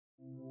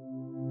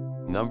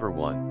Number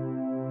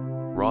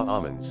 1. Raw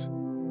almonds.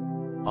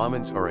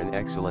 Almonds are an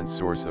excellent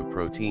source of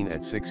protein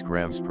at 6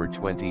 grams per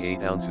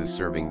 28 ounces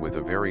serving with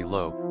a very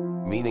low,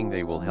 meaning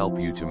they will help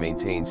you to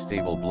maintain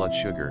stable blood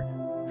sugar,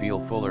 feel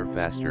fuller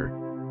faster,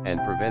 and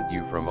prevent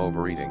you from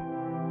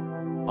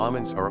overeating.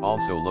 Almonds are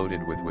also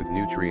loaded with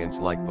nutrients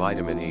like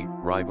vitamin A,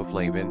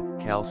 riboflavin,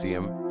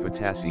 calcium,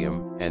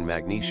 potassium, and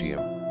magnesium.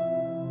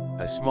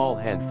 A small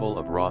handful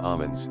of raw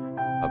almonds,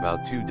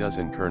 about 2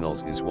 dozen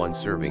kernels is 1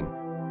 serving,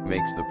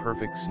 makes the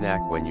perfect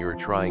snack when you're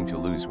trying to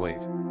lose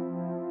weight.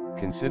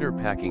 Consider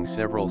packing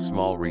several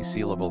small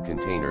resealable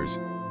containers,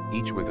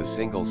 each with a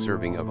single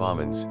serving of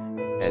almonds,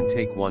 and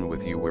take one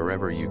with you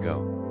wherever you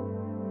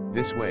go.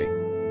 This way,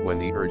 when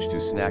the urge to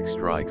snack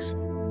strikes,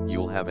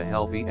 you'll have a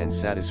healthy and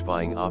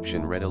satisfying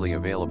option readily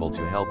available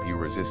to help you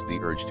resist the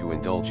urge to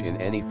indulge in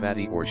any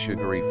fatty or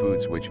sugary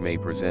foods which may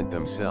present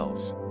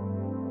themselves.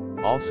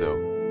 Also,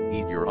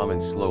 eat your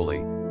almonds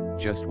slowly,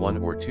 just 1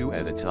 or 2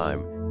 at a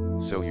time,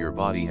 so your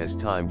body has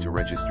time to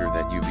register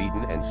that you've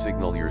eaten and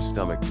signal your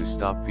stomach to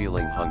stop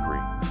feeling hungry.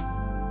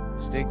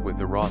 Stick with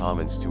the raw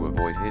almonds to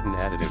avoid hidden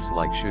additives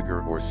like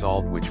sugar or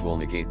salt which will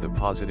negate the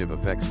positive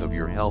effects of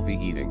your healthy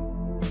eating.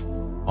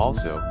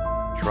 Also,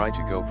 try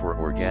to go for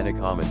organic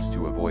almonds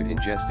to avoid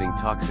ingesting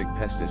toxic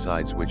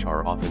pesticides which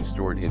are often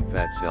stored in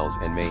fat cells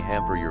and may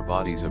hamper your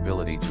body's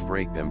ability to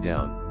break them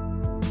down.